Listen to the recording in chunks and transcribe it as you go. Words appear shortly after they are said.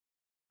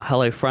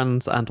Hello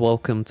friends and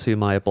welcome to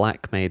my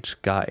Black Mage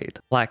guide.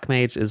 Black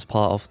Mage is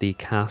part of the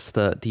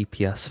caster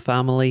DPS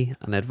family,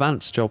 an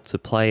advanced job to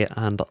play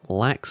and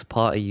lacks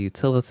party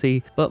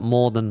utility, but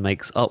more than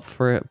makes up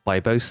for it by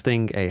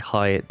boasting a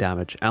high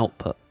damage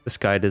output. This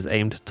guide is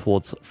aimed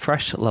towards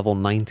fresh level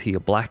 90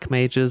 Black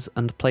Mages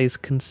and plays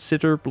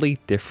considerably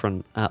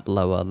different at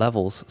lower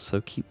levels, so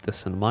keep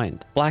this in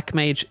mind. Black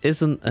Mage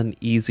isn't an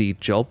easy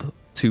job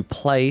to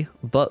play,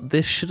 but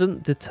this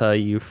shouldn't deter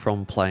you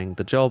from playing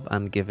the job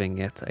and giving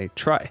it a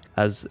try,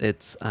 as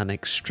it's an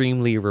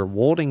extremely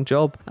rewarding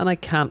job and I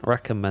can't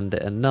recommend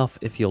it enough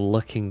if you're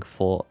looking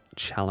for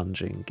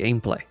challenging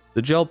gameplay.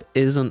 The job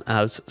isn't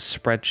as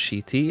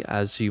spreadsheety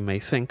as you may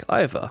think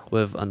either.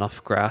 With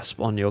enough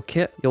grasp on your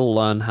kit, you'll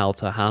learn how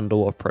to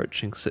handle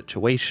approaching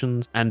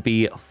situations and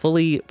be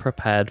fully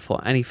prepared for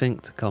anything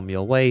to come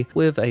your way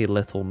with a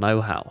little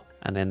know-how.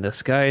 And in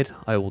this guide,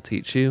 I will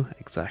teach you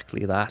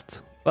exactly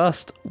that.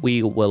 First,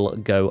 we will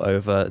go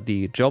over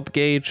the job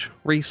gauge,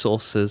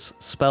 resources,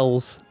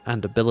 spells,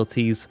 and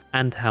abilities,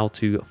 and how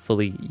to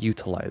fully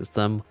utilize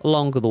them.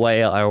 Along the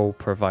way, I will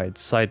provide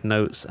side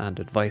notes and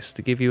advice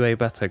to give you a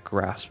better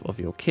grasp of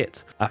your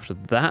kit. After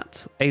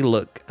that, a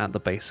look at the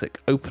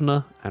basic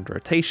opener and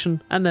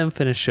rotation, and then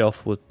finish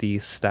off with the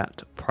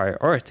stat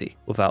priority.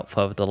 Without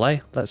further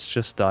delay, let's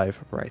just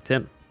dive right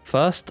in.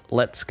 First,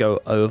 let's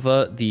go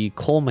over the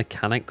core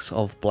mechanics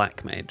of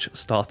Black Mage,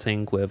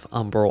 starting with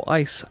Umbral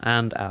Ice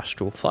and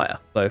Astral Fire,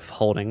 both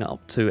holding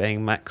up to a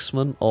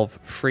maximum of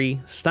 3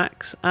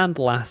 stacks and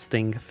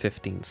lasting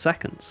 15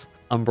 seconds.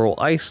 Umbral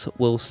Ice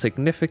will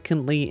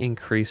significantly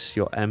increase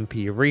your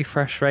MP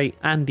refresh rate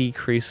and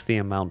decrease the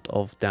amount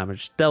of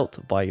damage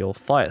dealt by your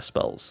fire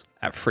spells.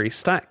 At 3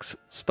 stacks,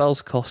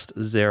 spells cost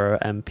 0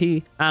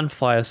 MP and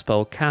fire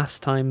spell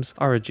cast times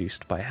are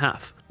reduced by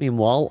half.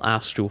 Meanwhile,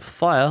 Astral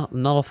Fire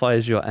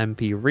nullifies your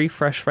MP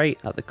refresh rate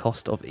at the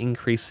cost of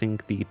increasing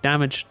the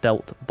damage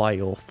dealt by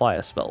your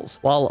fire spells,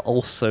 while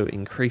also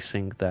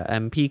increasing their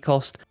MP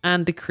cost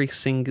and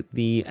decreasing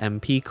the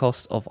MP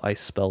cost of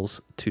ice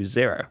spells to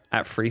 0.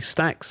 At 3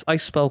 stacks,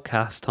 ice spell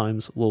cast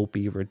times will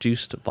be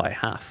reduced by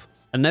half.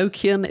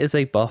 Enochian is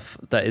a buff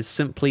that is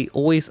simply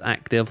always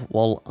active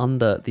while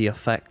under the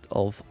effect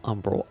of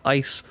Umbral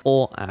Ice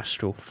or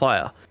Astral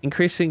Fire,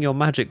 increasing your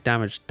magic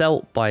damage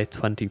dealt by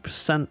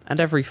 20%, and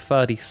every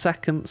 30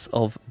 seconds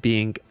of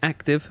being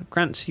active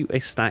grants you a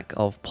stack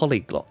of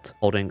Polyglot,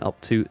 holding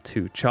up to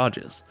 2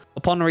 charges.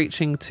 Upon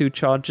reaching 2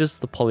 charges,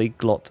 the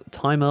Polyglot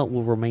timer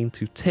will remain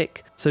to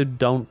tick, so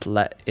don't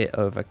let it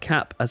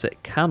overcap as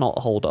it cannot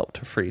hold up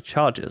to 3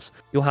 charges.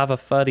 You'll have a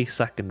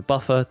 30-second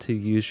buffer to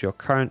use your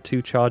current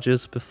 2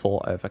 charges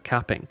before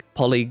overcapping.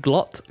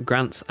 Polyglot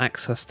grants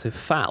access to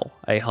Foul,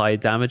 a high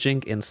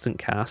damaging instant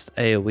cast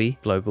AoE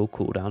global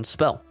cooldown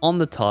spell on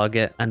the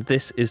target, and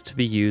this is to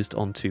be used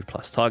on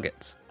 2+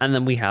 targets. And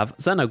then we have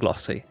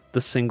Xenoglossy, the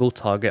single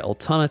target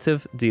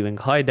alternative, dealing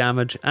high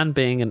damage and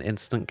being an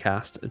instant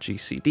cast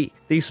GCD.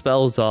 These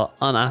spells are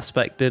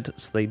unaspected,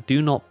 so they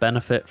do not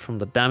benefit from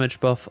the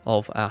damage buff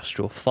of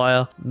Astral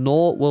Fire,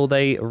 nor will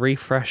they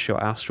refresh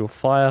your Astral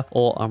Fire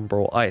or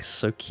Umbral Ice,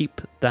 so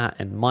keep that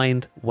in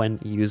mind when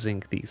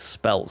using these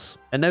spells.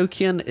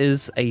 Enochian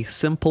is a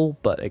simple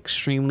but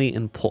extremely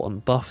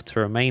important buff to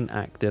remain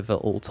active at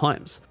all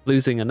times.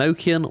 Losing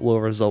Enochian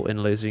will result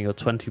in losing your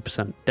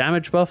 20%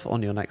 damage buff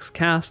on your next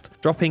cast,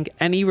 dropping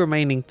any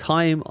remaining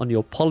time on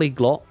your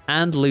Polyglot,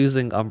 and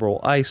losing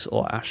Umbral Ice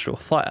or Astral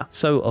Fire,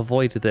 so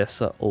avoid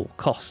this at all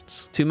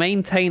costs. To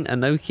maintain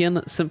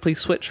Enochian, simply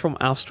switch from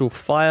Astral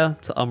Fire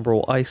to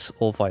Umbral Ice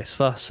or vice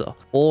versa,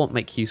 or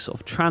make use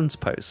of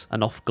Transpose,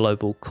 an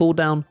off-global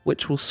cooldown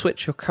which will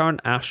switch your current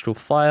Astral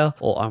Fire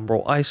or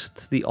Umbral Ice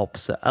to the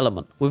opposite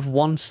element, with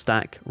 1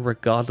 stack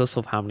regardless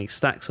of how many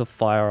stacks of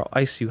Fire or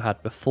Ice you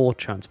had before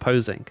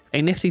transposing.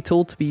 A nifty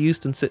tool to be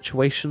used in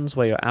situations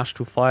where your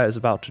Astral Fire is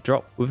about to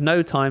drop, with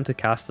no time to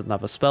cast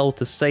another spell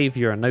to save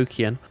your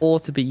Enochian, or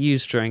to be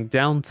used during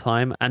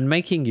downtime, and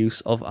making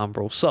use of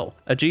Umbral Soul,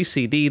 a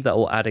GCD that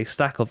will add a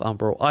stack of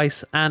Umbral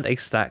Ice and a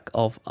stack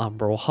of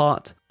Umbral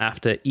Heart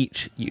after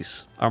each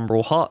use.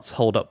 Umbral Hearts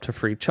hold up to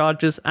 3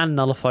 charges and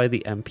nullify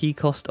the MP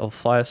cost of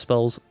fire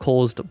spells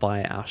caused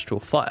by Astral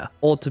Fire,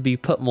 or to be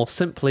put more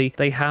simply,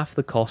 they halve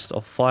the cost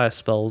of fire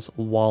spells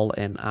while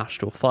in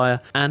Astral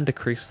Fire and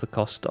decrease the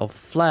cost of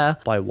Flare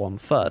by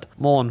 1/3.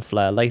 More on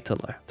Flare later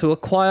though. To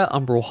acquire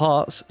Umbral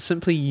Hearts,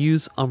 simply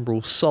use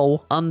Umbral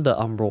Soul under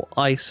Umbral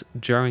Ice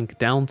during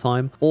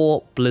downtime,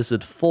 or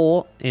Blizzard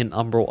 4 in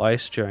Umbral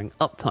Ice during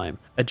uptime,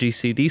 a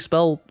GCD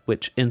spell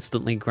which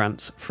instantly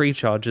grants 3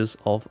 charges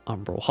of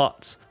Umbral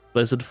Hearts.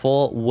 Blizzard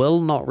 4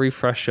 will not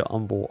refresh your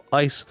Umbral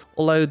Ice,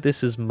 although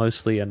this is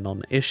mostly a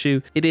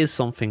non-issue, it is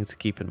something to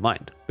keep in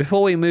mind.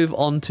 Before we move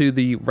on to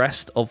the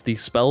rest of the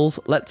spells,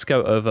 let's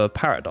go over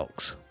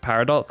Paradox.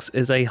 Paradox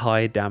is a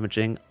high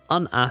damaging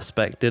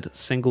unaspected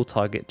single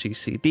target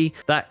GCD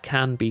that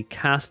can be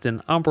cast in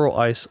Umbral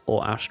Ice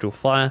or Astral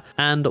Fire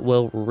and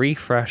will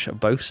refresh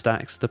both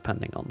stacks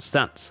depending on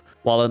stance.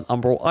 While in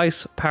Umbral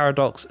Ice,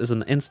 Paradox is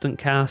an instant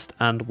cast,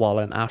 and while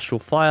in Astral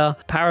Fire,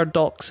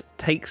 Paradox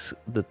takes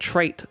the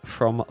trait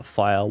from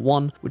Fire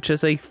 1, which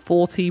is a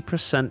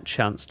 40%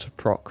 chance to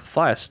proc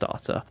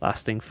Firestarter,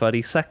 lasting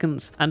 30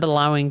 seconds and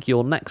allowing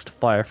your next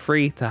Fire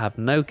 3 to have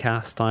no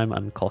cast time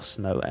and costs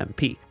no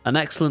MP. An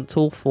excellent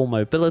tool for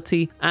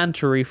mobility and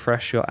to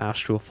refresh your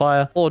Astral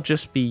Fire, or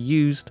just be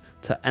used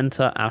to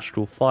enter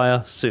Astral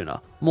Fire sooner.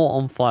 More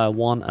on Fire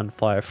 1 and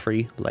Fire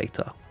 3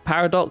 later.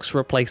 Paradox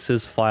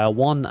replaces Fire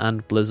 1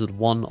 and Blizzard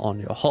 1 on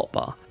your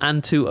hotbar,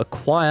 and to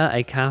acquire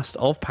a cast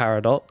of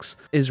Paradox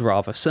is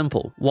rather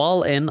simple.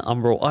 While in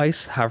Umbral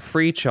Ice, have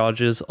 3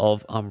 charges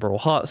of Umbral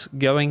Hearts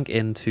going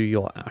into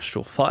your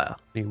Astral Fire.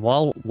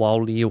 Meanwhile,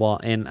 while you are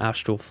in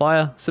Astral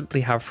Fire,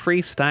 simply have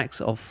 3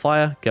 stacks of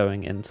fire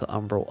going into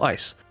Umbral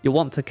Ice. You'll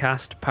want to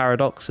cast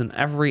Paradox in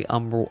every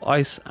Umbral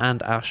Ice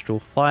and Astral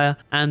Fire,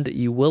 and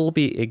you will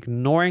be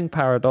ignoring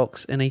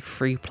Paradox in a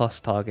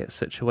 3+ target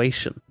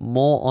situation.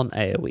 More on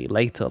AoE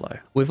later though.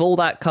 With all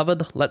that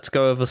covered, let's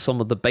go over some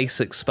of the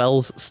basic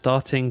spells,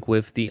 starting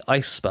with the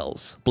Ice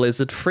spells.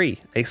 Blizzard 3,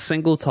 a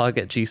single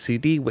target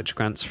GCD which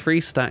grants 3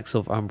 stacks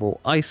of Umbral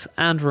Ice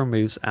and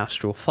removes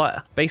Astral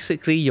Fire.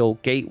 Basically your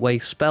gateway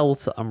spell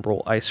to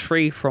Umbral Ice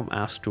 3 from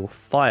Astral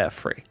Fire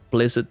 3.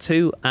 Blizzard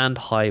 2 and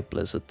High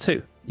Blizzard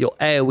 2. Your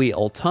AoE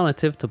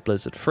alternative to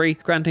Blizzard 3,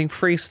 granting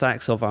 3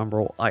 stacks of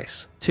Umbral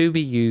Ice, to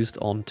be used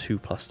on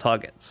 2+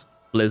 targets.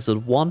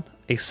 Blizzard 1,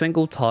 a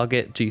single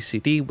target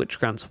GCD which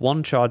grants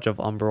 1 charge of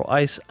Umbral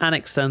Ice and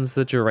extends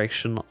the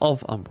duration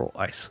of Umbral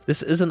Ice.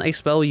 This isn't a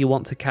spell you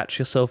want to catch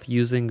yourself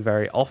using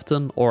very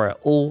often or at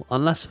all,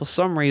 unless for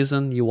some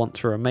reason you want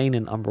to remain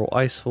in Umbral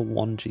Ice for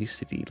 1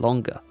 GCD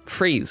longer.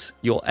 Freeze,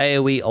 your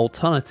AoE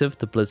alternative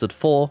to Blizzard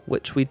 4,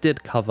 which we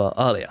did cover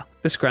earlier.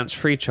 This grants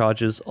 3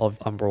 charges of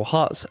Umbral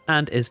Hearts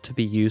and is to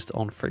be used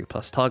on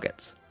 3+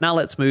 targets. Now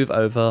let's move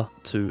over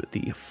to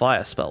the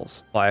Fire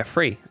spells. Fire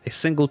 3, a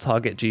single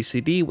target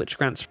GCD which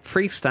grants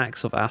 3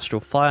 stacks of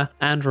Astral Fire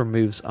and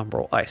removes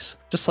Umbral Ice.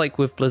 Just like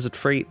with Blizzard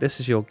 3, this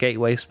is your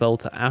gateway spell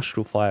to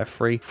Astral Fire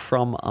 3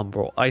 from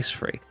Umbral Ice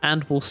 3,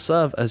 and will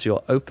serve as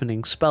your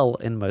opening spell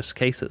in most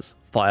cases.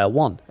 Fire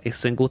 1, a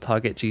single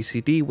target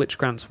GCD which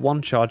grants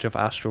 1 charge of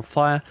Astral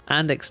Fire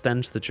and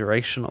extends the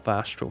duration of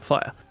Astral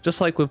Fire. Just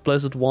like with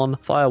Blizzard 1,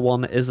 Fire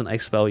 1 isn't a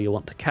spell you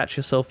want to catch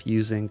yourself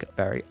using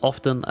very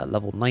often at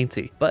level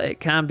 90, but it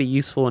can be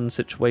useful in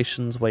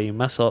situations where you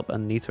mess up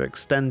and need to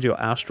extend your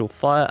Astral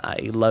Fire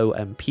at a low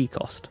MP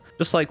cost.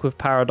 Just like with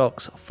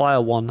Paradox,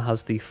 Fire 1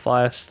 has the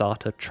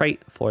Firestarter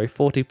trait for a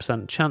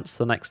 40% chance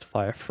the next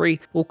Fire 3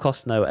 will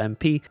cost no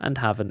MP and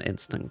have an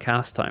instant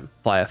cast time.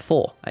 Fire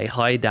 4, a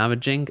high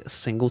damaging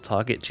single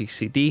target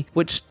GCD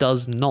which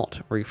does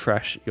not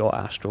refresh your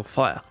Astral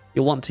Fire.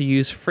 You'll want to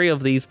use 3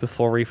 of these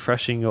before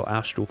refreshing your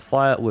Astral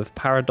Fire with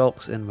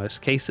Paradox in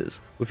most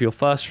cases, with your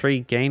first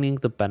 3 gaining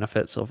the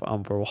benefits of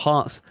Umbral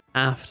Hearts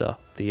after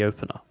the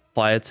opener.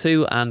 Fire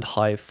 2 and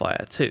High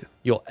Fire 2,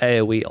 your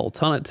AoE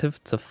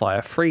alternative to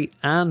Fire 3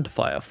 and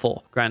Fire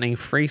 4, granting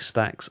 3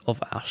 stacks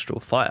of Astral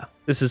Fire.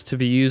 This is to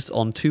be used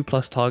on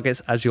 2+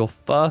 targets as your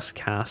first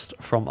cast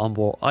from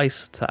Umbral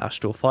Ice to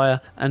Astral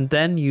Fire, and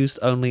then used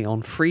only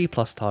on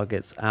 3+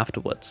 targets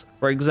afterwards.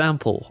 For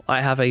example,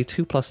 I have a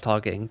 2+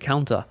 target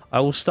encounter. I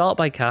will start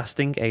by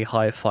casting a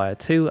High Fire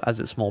 2 as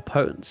it's more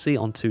potency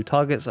on 2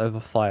 targets over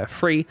Fire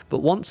 3, but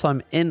once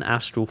I'm in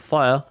Astral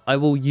Fire, I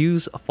will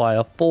use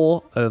Fire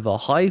 4 over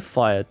High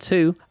Fire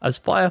 2 as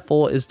Fire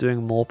 4 is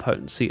doing more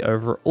potency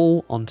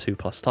overall on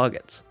 2+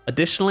 targets.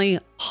 Additionally,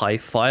 High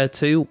Fire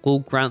 2 will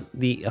grant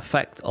the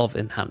effect of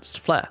Enhanced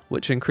Flare,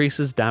 which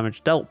increases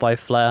damage dealt by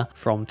Flare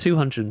from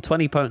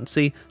 220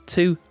 potency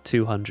to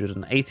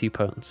 280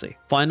 potency.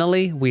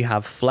 Finally, we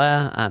have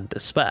Flare and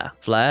Despair.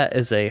 Flare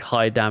is a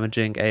high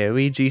damaging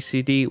AoE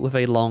GCD with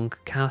a long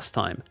cast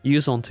time.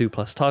 Use on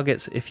 2+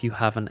 targets if you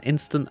have an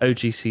instant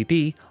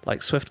OGCD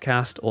like Swift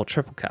Cast or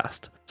Triple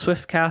Cast.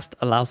 Swift Cast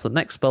allows the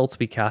next spell to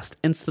be cast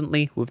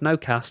instantly with no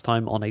cast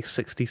time on a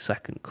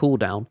 60-second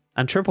cooldown,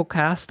 and Triple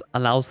Cast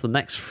allows the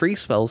next 3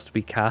 spells to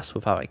be cast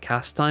without a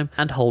cast time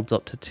and holds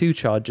up to 2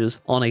 charges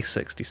on a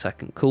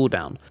 60-second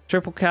cooldown.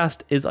 Triple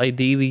Cast is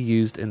ideally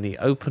used in the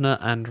opener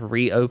and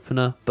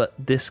re-opener, but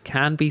this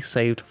can be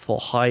saved for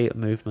high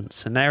movement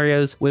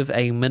scenarios with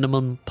a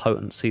minimum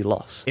potency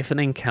loss if an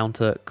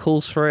encounter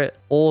calls for it,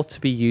 or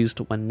to be used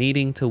when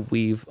needing to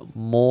weave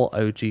more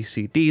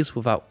OGCDs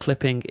without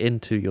clipping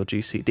into your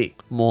GCD.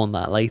 More on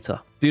that later.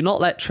 Do not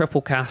let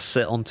Triple Cast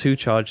sit on 2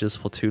 charges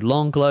for too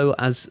long though,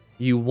 as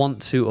you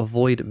want to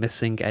avoid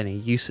missing any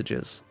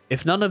usages.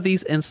 If none of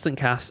these instant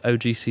cast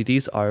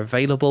OGCDs are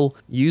available,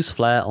 use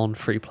Flare on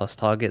 3+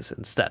 targets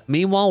instead.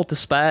 Meanwhile,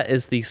 Despair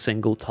is the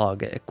single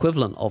target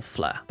equivalent of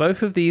Flare.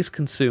 Both of these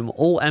consume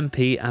all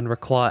MP and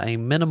require a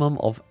minimum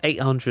of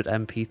 800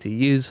 MP to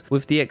use,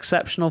 with the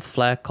exception of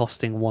Flare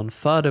costing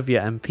 1/3 of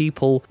your MP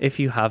pool if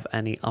you have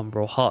any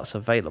Umbral Hearts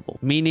available,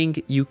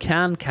 meaning you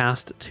can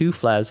cast 2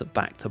 Flares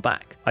back to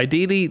back.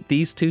 Ideally,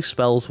 these 2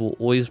 spells will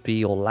always be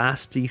your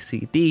last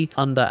GCD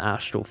under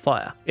Astral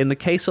Fire. In the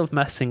case of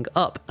messing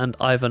up and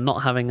either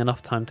not having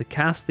enough time to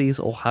cast these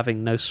or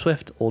having no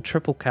Swift or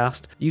triple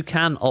cast, you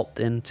can opt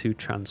in to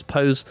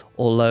Transpose.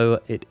 Although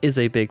it is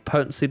a big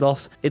potency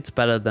loss, it's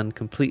better than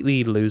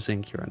completely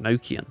losing your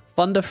Enochian.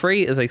 Thunder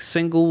 3 is a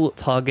single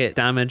target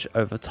damage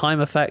over time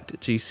effect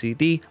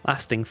GCD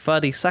lasting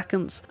 30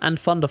 seconds, and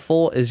Thunder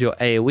 4 is your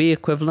AoE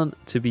equivalent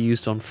to be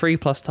used on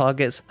 3+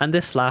 targets, and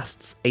this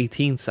lasts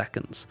 18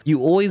 seconds. You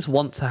always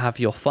want to have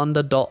your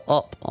Thunder dot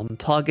up on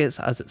targets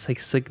as it's a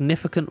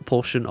significant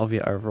portion of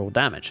your overall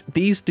damage.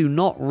 These do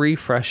not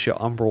refresh your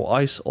Umbral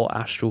Ice or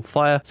Astral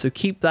Fire, so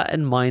keep that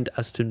in mind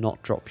as to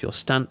not drop your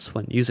stance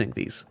when using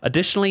these.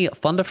 Additionally,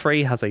 Thunder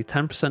 3 has a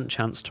 10%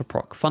 chance to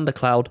proc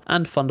Thundercloud,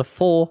 and Thunder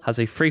 4 has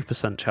a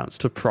 3% chance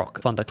to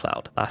proc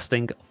Thundercloud,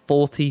 lasting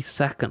 40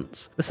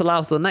 seconds. This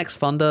allows the next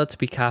Thunder to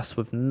be cast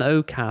with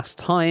no cast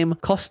time,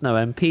 cost no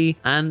MP,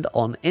 and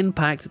on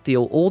impact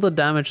deal all the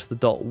damage the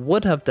dot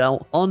would have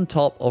dealt on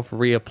top of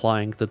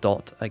reapplying the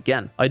dot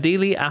again.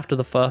 Ideally, after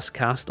the first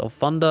cast of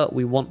Thunder,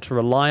 we want to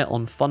rely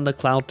on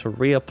Thundercloud to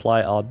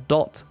reapply our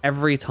dot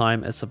every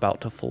time it's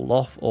about to fall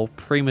off or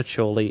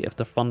prematurely if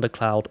the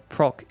Thundercloud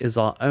proc is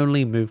our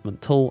only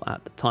movement tool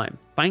at the time.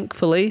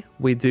 Thankfully,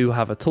 we do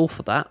have a tool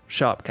for that,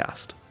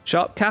 Sharpcast.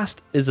 Sharpcast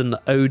is an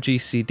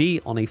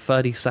OGCD on a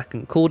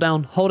 30-second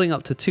cooldown, holding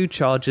up to 2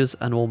 charges,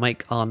 and will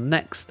make our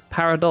next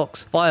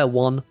Paradox, Fire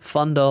 1,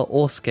 Thunder,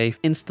 or Scathe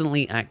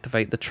instantly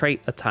activate the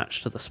trait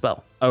attached to the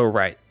spell. Oh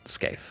right,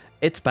 Scathe.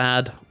 It's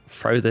bad,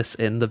 throw this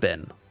in the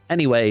bin.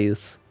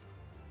 Anyways,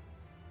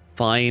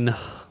 fine.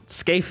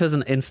 Scathe is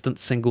an instant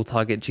single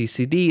target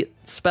GCD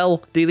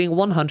spell dealing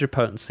 100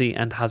 potency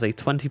and has a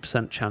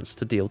 20% chance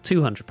to deal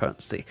 200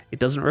 potency. It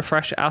doesn't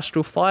refresh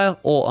Astral Fire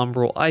or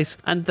Umbral Ice,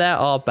 and there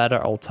are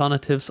better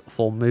alternatives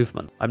for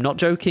movement. I'm not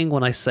joking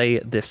when I say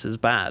this is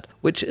bad,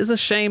 which is a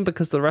shame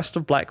because the rest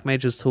of Black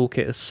Mage's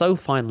toolkit is so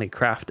finely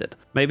crafted.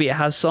 Maybe it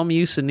has some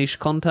use in niche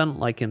content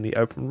like in the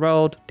open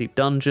world, deep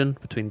dungeon,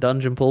 between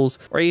dungeon pools,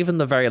 or even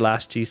the very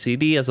last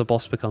GCD as a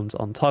boss becomes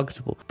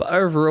untargetable, but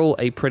overall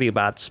a pretty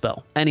bad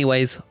spell.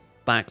 Anyways,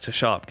 back to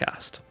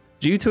Sharpcast.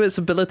 Due to its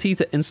ability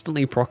to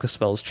instantly proc a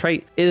spell's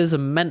trait, it is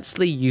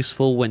immensely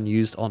useful when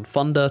used on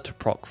Thunder to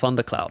proc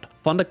Thundercloud.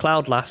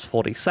 Thundercloud lasts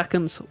 40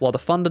 seconds, while the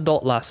Thunder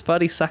dot lasts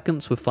 30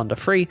 seconds with Thunder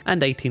 3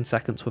 and 18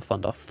 seconds with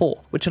Thunder 4,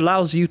 which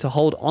allows you to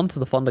hold onto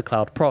the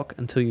Thundercloud proc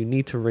until you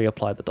need to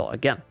reapply the dot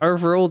again.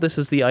 Overall, this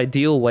is the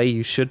ideal way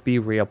you should be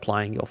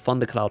reapplying your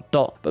Thundercloud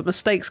dot, but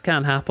mistakes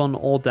can happen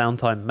or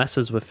downtime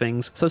messes with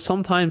things, so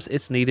sometimes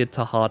it's needed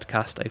to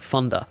hardcast a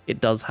Thunder. It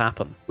does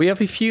happen. We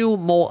have a few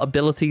more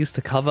abilities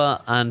to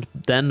cover, and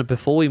then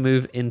before we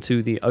move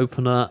into the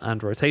opener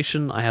and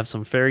rotation, I have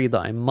some theory that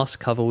I must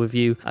cover with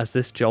you, as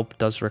this job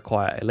does require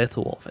a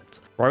little of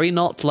it. Worry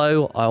not,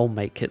 low, I'll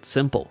make it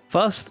simple.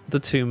 First, the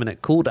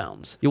 2-minute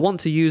cooldowns. You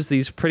want to use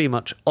these pretty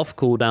much off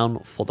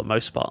cooldown for the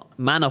most part.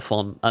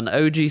 Manafon, an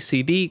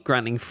OGCD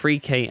granting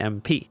 3k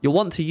MP. You'll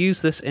want to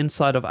use this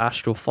inside of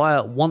Astral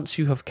Fire once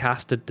you have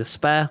casted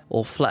Despair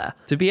or Flare,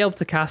 to be able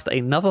to cast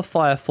another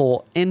Fire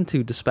 4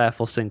 into Despair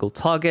for single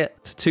target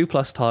to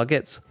 2+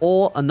 targets,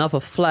 or another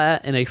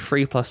Flare in a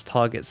 3+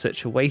 target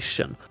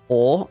situation.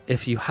 Or,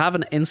 if you have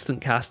an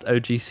instant cast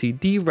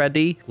OGCD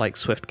ready, like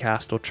Swift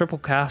Cast or Triple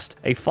Cast,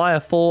 a Fire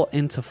 4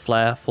 into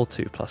Flare for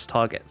 2+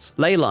 targets.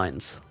 Ley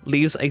Lines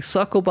leaves a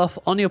circle buff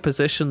on your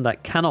position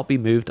that cannot be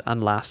moved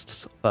and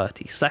lasts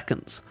 30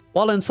 seconds.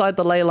 While inside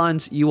the ley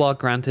lines, you are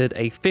granted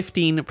a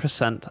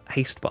 15%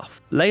 haste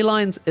buff. Ley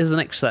lines is an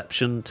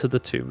exception to the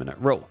 2-minute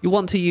rule. You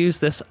want to use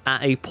this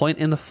at a point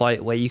in the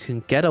fight where you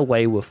can get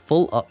away with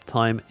full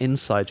uptime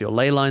inside your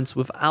ley lines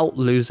without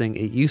losing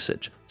a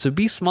usage. So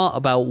be smart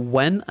about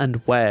when and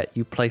where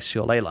you place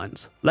your ley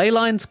lines. Ley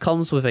lines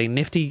comes with a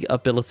nifty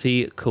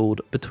ability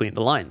called Between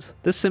the Lines.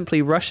 This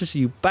simply rushes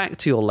you back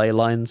to your ley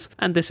lines,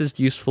 and this is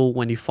useful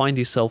when you find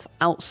yourself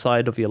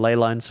outside of your ley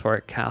lines for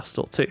a cast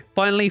or two.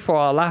 Finally, for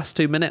our last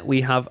 2-minute, we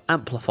have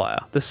Amplifier.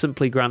 This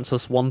simply grants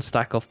us 1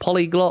 stack of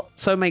Polyglot,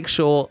 so make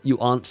sure you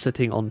aren't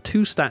sitting on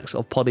 2 stacks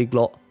of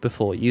Polyglot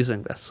before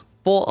using this.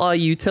 For our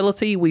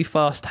utility, we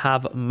first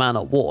have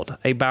Mana Ward,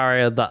 a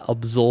barrier that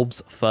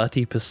absorbs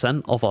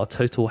 30% of our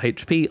total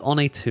HP on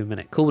a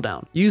 2-minute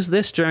cooldown. Use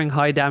this during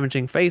high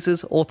damaging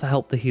phases or to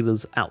help the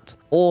healers out,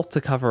 or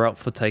to cover up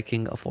for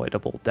taking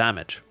avoidable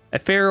damage.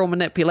 Ethereal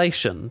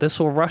Manipulation. This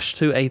will rush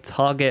to a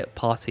target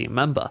party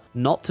member,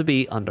 not to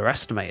be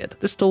underestimated.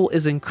 This tool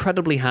is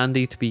incredibly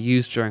handy to be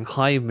used during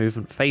high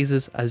movement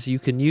phases, as you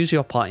can use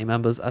your party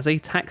members as a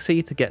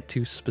taxi to get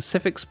to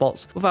specific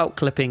spots without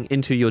clipping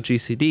into your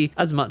GCD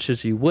as much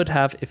as you would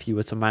have if you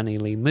were to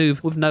manually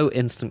move with no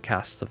instant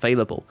casts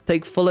available.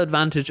 Take full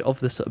advantage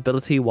of this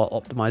ability while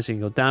optimizing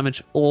your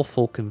damage or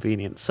for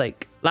convenience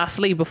sake.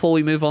 Lastly, before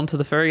we move on to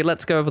the Fury,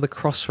 let's go over the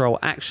cross-roll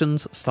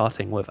actions,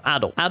 starting with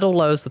Addle. Addle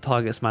lowers the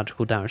target's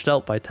magical damage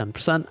dealt by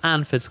 10%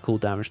 and physical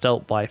damage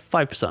dealt by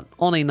 5%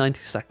 on a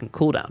 90-second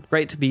cooldown.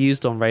 Great to be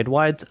used on raid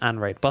wides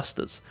and raid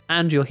busters,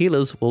 and your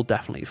healers will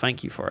definitely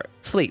thank you for it.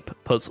 Sleep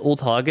puts all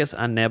targets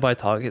and nearby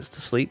targets to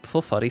sleep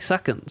for 30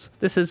 seconds.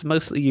 This is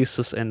mostly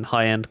useless in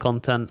high-end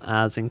content,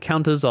 as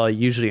encounters are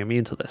usually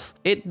immune to this.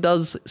 It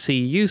does see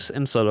use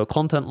in solo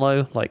content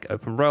though, like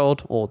open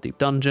world or deep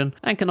dungeon,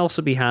 and can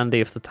also be handy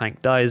if the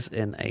tank dies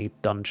in a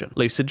dungeon.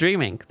 Lucid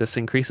Dreaming. This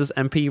increases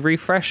MP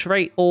refresh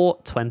rate or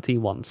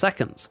 21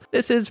 seconds.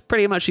 This is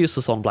pretty much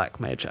useless on Black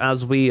Mage,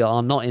 as we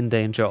are not in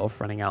danger of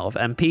running out of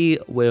MP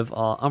with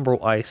our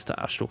Umbral Ice to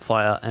Astral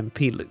Fire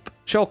MP loop.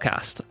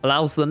 Surecast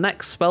allows the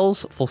next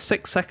spells for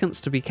 6 seconds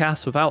to be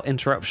cast without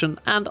interruption,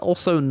 and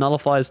also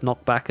nullifies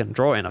knockback and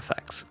draw-in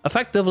effects.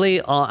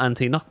 Effectively, our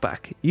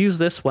anti-knockback. Use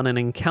this when an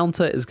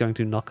encounter is going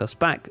to knock us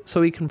back,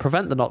 so we can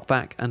prevent the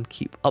knockback and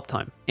keep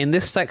uptime. In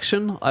this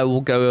section, I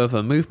will go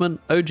over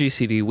movement,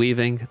 OGCD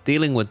weaving,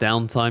 dealing with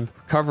downtime,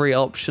 recovery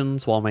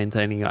options while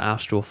maintaining your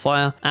Astral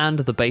Fire, and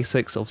the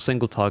basics of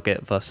single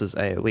target versus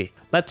AoE.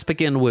 Let's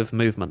begin with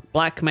movement.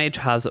 Black Mage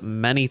has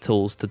many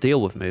tools to deal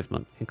with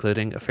movement,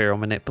 including Ethereal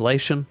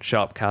Manipulation,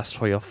 Sharp Cast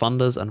for your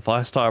Thunders and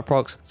Firestarter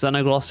procs,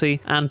 Xenoglossy,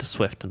 and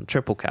Swift and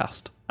Triple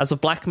Cast. As a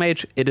Black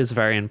Mage, it is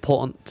very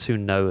important to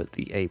know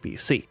the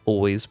ABC.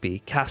 Always be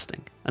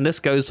casting. And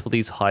this goes for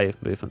these high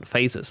movement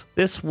phases.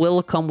 This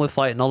will come with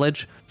fight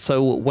knowledge,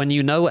 so when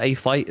you know a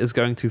fight is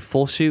going to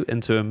force you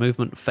into a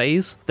movement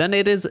phase, then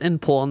it is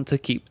important to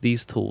keep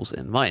these tools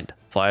in mind.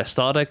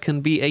 Firestarter can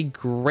be a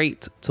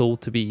great tool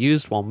to be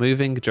used while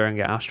moving during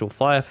your Astral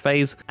Fire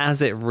phase,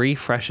 as it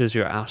refreshes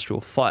your Astral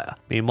Fire.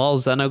 Meanwhile,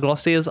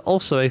 Xenoglossy is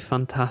also a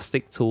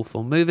fantastic tool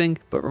for moving,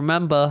 but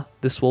remember,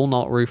 this will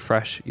not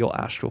refresh your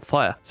Astral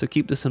Fire, so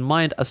keep this in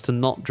mind as to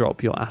not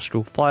drop your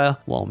Astral Fire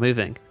while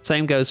moving.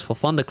 Same goes for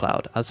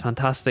Thundercloud. As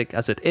fantastic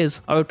as it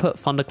is, I would put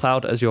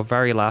Thundercloud as your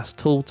very last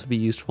tool to be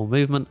used for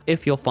movement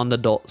if your Thunder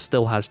Dot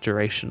still has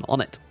duration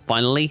on it.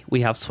 Finally,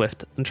 we have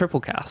Swift and Triple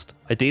Cast.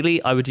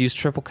 Ideally, I would use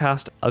Triple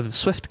Cast over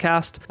Swift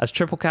Cast, as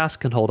Triple Cast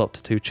can hold up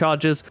to 2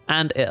 charges,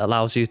 and it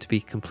allows you to be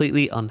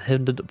completely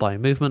unhindered by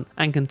movement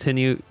and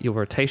continue your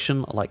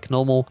rotation like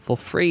normal for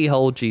 3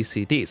 whole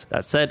GCDs.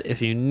 That said,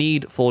 if you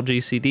need 4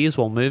 GCDs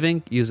while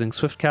moving, using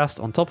Swift Cast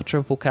on top of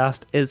Triple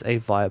Cast is a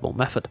viable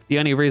method. The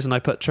only reason I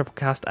put Triple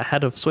Cast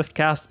ahead of Swift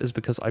Cast is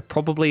because I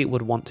probably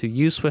would want to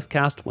use Swift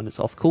Cast when it's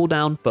off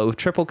cooldown, but with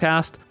Triple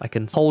Cast, I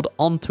can hold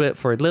onto it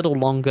for a little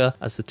longer,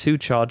 as the 2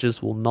 charges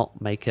will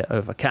not make it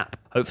over cap.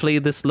 Hopefully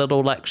this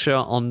little lecture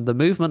on the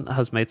movement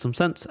has made some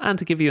sense, and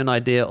to give you an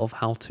idea of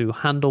how to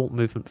handle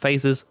movement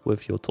phases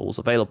with your tools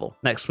available.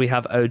 Next we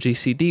have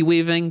OGCD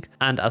weaving,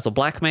 and as a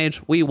Black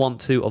Mage we want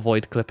to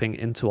avoid clipping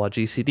into our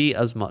GCD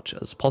as much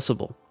as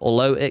possible.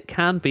 Although it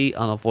can be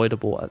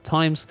unavoidable at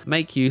times,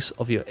 make use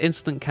of your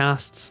instant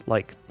casts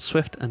like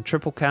Swift and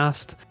Triple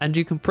Cast, and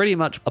you can pretty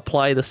much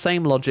apply the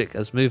same logic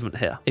as movement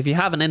here. If you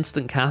have an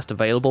instant cast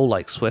available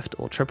like Swift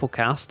or Triple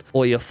Cast,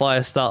 or your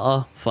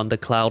Firestarter,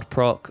 Thundercloud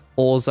proc,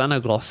 or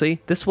Xenoglossy,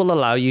 this will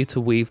allow you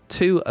to weave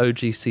 2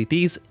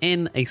 OGCDs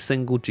in a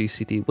single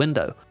GCD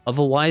window.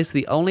 Otherwise,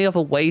 the only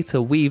other way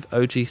to weave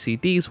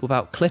OGCDs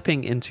without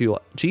clipping into your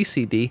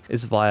GCD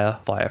is via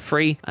Fire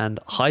 3 and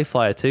High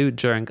Fire 2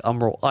 during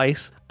Umbral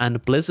Ice,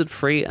 and Blizzard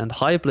 3 and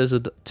High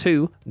Blizzard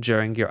 2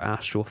 during your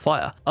Astral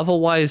Fire.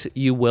 Otherwise,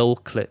 you will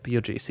clip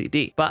your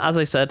GCD. But as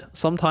I said,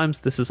 sometimes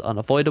this is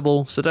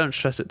unavoidable, so don't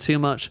stress it too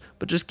much,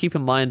 but just keep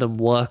in mind and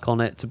work on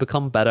it to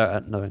become better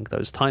at knowing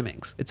those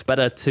timings. It's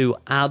better to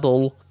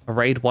addle a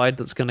raid wide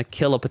that's going to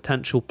kill a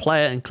potential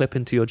player and clip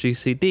into your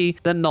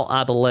GCD than not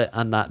addle it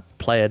and that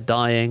player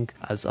dying,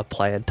 as a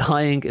player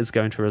dying is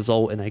going to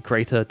result in a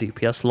greater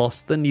DPS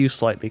loss than you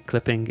slightly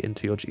clipping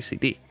into your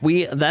GCD.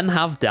 We then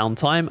have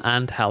downtime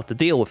and how to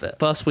deal with it.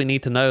 First, we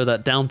need to know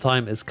that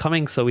downtime is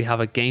coming, so we have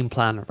a game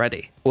plan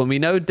ready. When we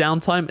know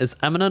downtime is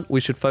imminent,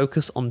 we should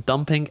focus on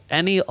dumping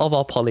any of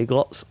our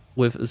polyglots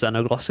with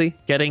Xenoglossy,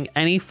 getting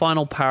any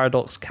final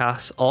paradox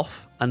casts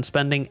off, and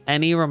spending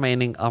any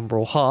remaining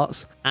Umbral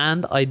Hearts,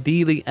 and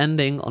ideally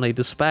ending on a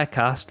Despair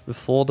cast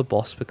before the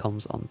boss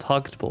becomes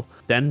untargetable.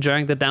 Then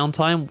during the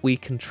downtime, we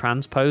can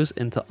transpose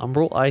into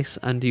Umbral Ice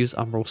and use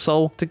Umbral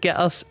Soul to get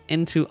us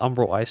into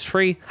Umbral Ice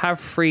 3, have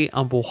 3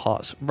 Umbral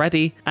Hearts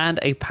ready, and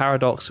a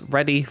Paradox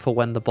ready for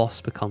when the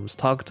boss becomes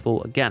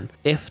targetable again,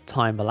 if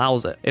time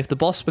allows it. If the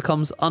boss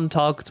becomes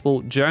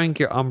untargetable during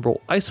your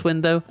Umbral Ice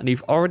window, and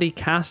you've already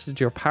casted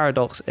your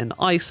Paradox in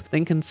Ice,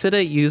 then consider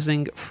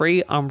using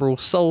 3 Umbral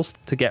Souls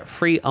to get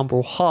 3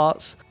 Umbral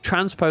Hearts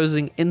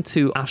transposing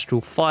into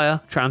Astral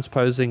Fire,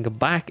 transposing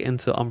back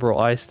into Umbral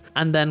Ice,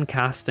 and then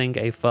casting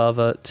a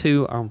further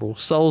 2 Umbral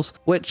Souls,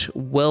 which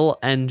will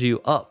end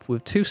you up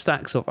with 2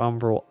 stacks of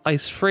Umbral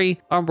Ice free,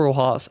 Umbral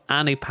Hearts,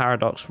 and a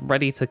Paradox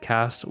ready to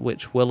cast,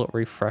 which will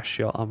refresh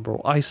your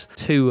Umbral Ice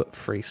to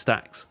 3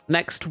 stacks.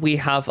 Next, we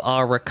have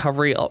our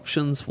recovery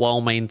options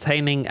while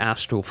maintaining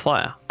Astral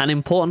Fire. An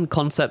important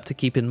concept to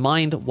keep in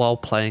mind while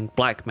playing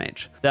Black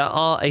Mage. There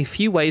are a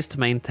few ways to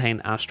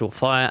maintain Astral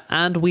Fire,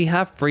 and we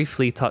have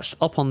briefly touched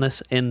upon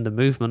this in the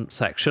movement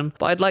section,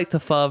 but I'd like to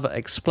further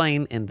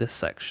explain in this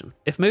section.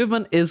 If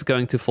movement is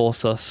going to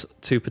force us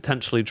to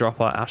potentially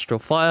drop our Astral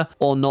Fire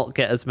or not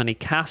get as many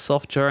casts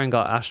off during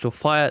our Astral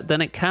Fire,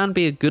 then it can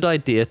be a good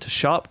idea to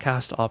sharp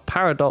cast our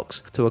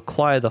Paradox to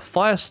acquire the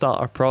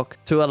Firestarter proc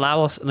to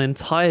allow us an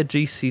entire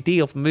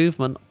GCD of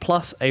movement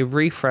plus a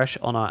refresh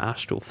on our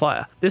Astral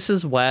Fire. This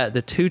is where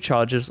the 2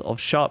 charges of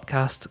sharp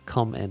cast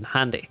come in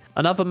handy.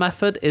 Another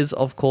method is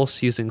of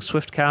course using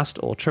swift cast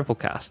or triple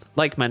cast,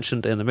 like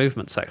mentioned in the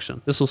movement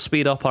section. This will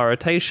speed up our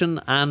rotation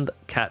and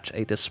catch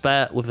a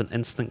Despair with an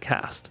instant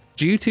cast.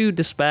 Due to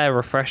Despair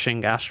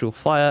refreshing Astral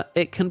Fire,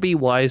 it can be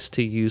wise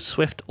to use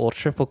swift or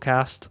triple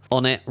cast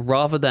on it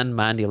rather than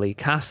manually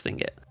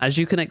casting it, as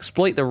you can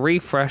exploit the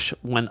refresh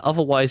when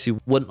otherwise you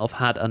wouldn't have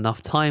had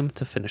enough time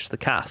to finish the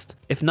cast.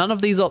 If none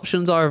of these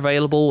options are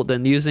available,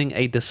 then using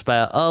a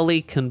Despair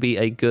early can be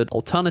a good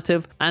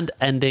alternative and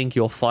ending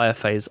your fire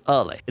phase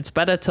early. It's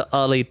better to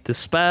early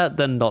Despair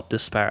than not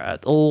Despair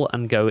at all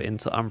and go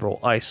into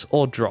Umbral Ice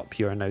or drop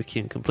your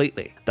Enochian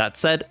completely. That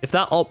said, if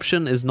that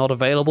option is not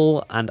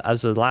available and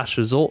as a last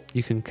resort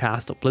you can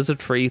cast Blizzard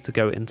free to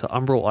go into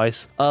Umbral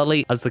Ice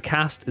early, as the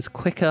cast is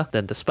quicker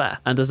than Despair,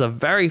 and as a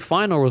very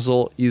final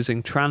resort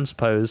using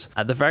Transpose.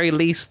 At the very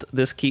least,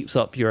 this keeps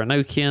up your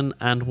Enochian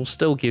and will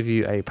still give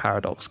you a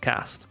Paradox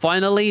cast.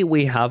 Finally,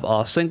 we have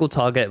our single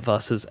target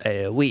versus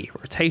AoE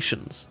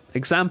rotations.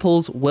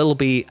 Examples will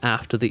be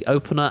after the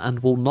opener and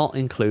will not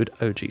include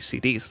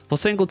OGCDs. For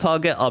single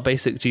target, our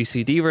basic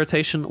GCD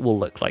rotation will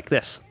look like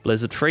this: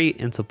 Blizzard 3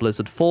 into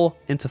Blizzard 4,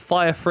 into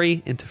Fire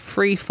 3, into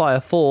 3 Fire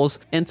 4s,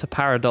 into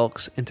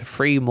Paradox, into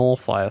 3 more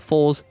Fire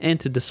 4s,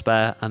 into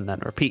Despair, and then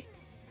repeat.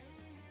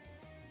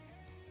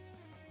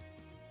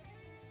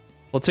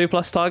 For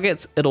 2+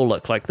 targets, it'll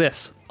look like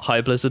this: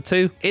 High Blizzard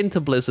 2, into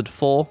Blizzard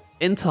 4,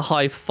 into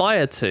High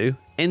Fire 2,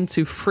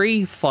 into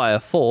 3 Fire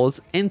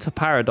 4s, into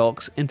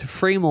Paradox, into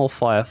 3 more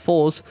Fire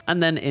 4s,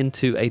 and then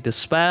into a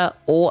Despair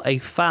or a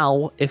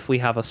Foul if we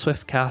have a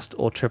Swift Cast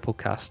or Triple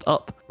Cast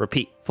up.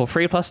 Repeat. For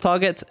 3+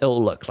 targets, it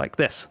will look like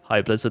this: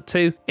 High Blizzard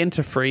 2,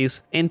 into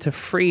 3s, into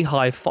 3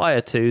 High Fire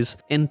 2s,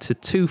 into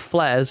 2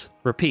 Flares,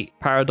 repeat.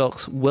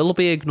 Paradox will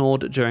be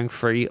ignored during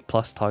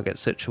 3+ target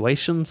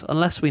situations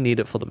unless we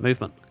need it for the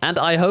movement. And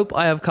I hope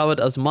I have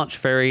covered as much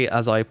theory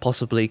as I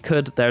possibly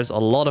could. There's a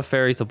lot of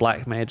theory to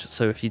Black Mage,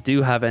 so if you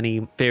do have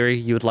any theory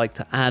you would like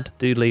to add,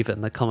 do leave it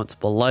in the comments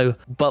below.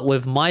 But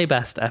with my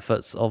best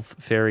efforts of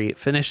theory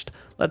finished,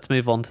 let's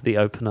move on to the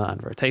opener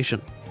and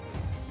rotation.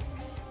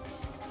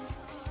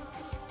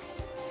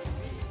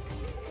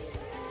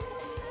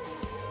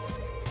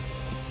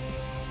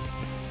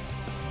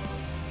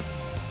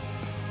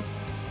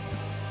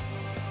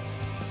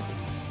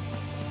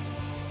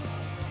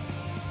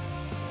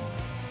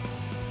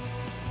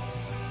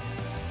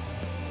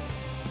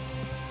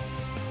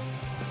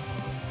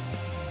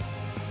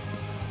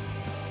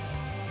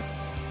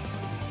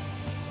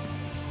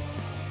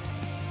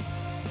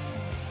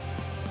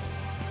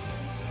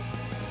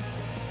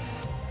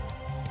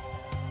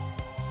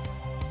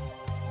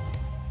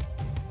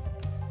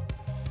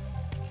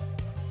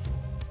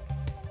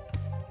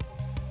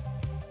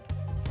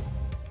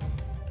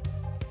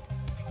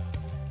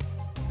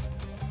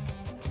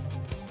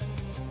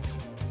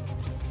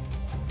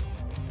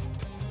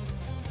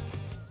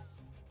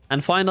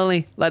 And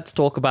finally, let's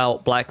talk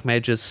about Black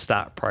Mage's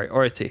stat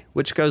priority,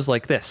 which goes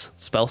like this: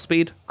 spell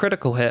speed,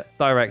 critical hit,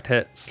 direct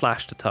hit,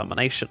 /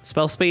 determination.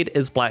 Spell speed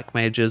is Black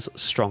Mage's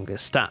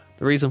strongest stat.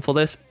 The reason for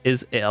this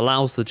is it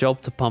allows the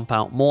job to pump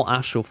out more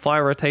Astral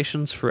Fire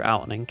rotations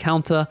throughout an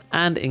encounter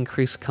and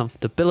increase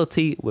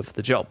comfortability with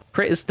the job.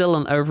 Crit is still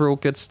an overall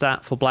good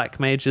stat for Black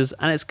Mages,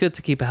 and it's good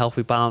to keep a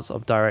healthy balance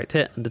of direct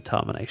hit and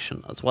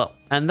determination as well.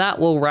 And that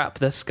will wrap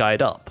this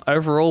guide up.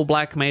 Overall,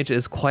 Black Mage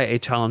is quite a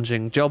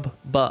challenging job,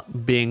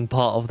 but being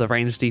part of the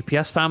ranged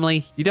DPS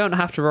family, you don't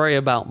have to worry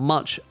about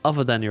much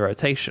other than your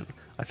rotation.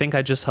 I think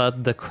I just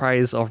heard the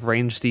cries of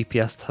ranged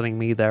DPS telling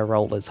me their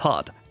role is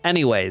hard.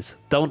 Anyways,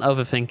 don't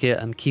overthink it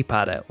and keep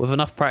at it. With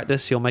enough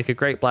practice, you'll make a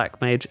great Black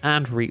Mage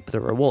and reap the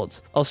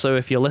rewards. Also,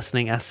 if you're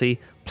listening, SE,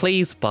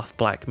 please buff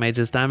Black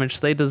Mage's damage.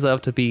 They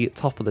deserve to be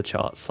top of the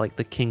charts like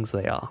the kings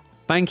they are.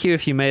 Thank you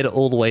if you made it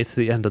all the way to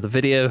the end of the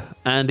video,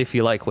 and if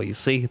you like what you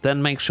see,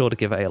 then make sure to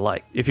give it a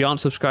like. If you aren't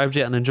subscribed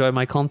yet and enjoy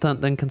my content,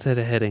 then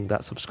consider hitting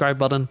that subscribe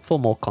button for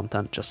more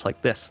content just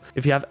like this.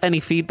 If you have any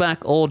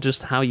feedback or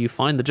just how you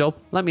find the job,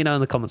 let me know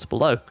in the comments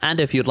below. And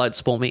if you'd like to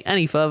support me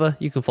any further,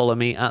 you can follow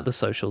me at the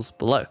socials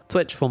below.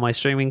 Twitch for my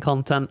streaming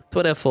content,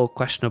 Twitter for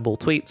questionable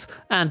tweets,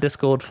 and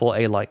Discord for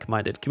a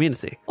like-minded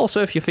community.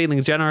 Also, if you're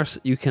feeling generous,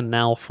 you can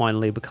now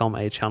finally become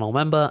a channel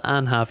member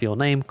and have your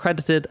name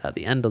credited at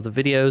the end of the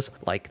videos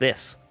like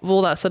this. With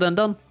all that said and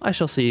done, I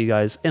shall see you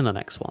guys in the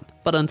next one.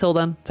 But until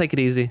then, take it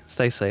easy,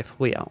 stay safe,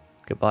 we out.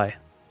 Goodbye.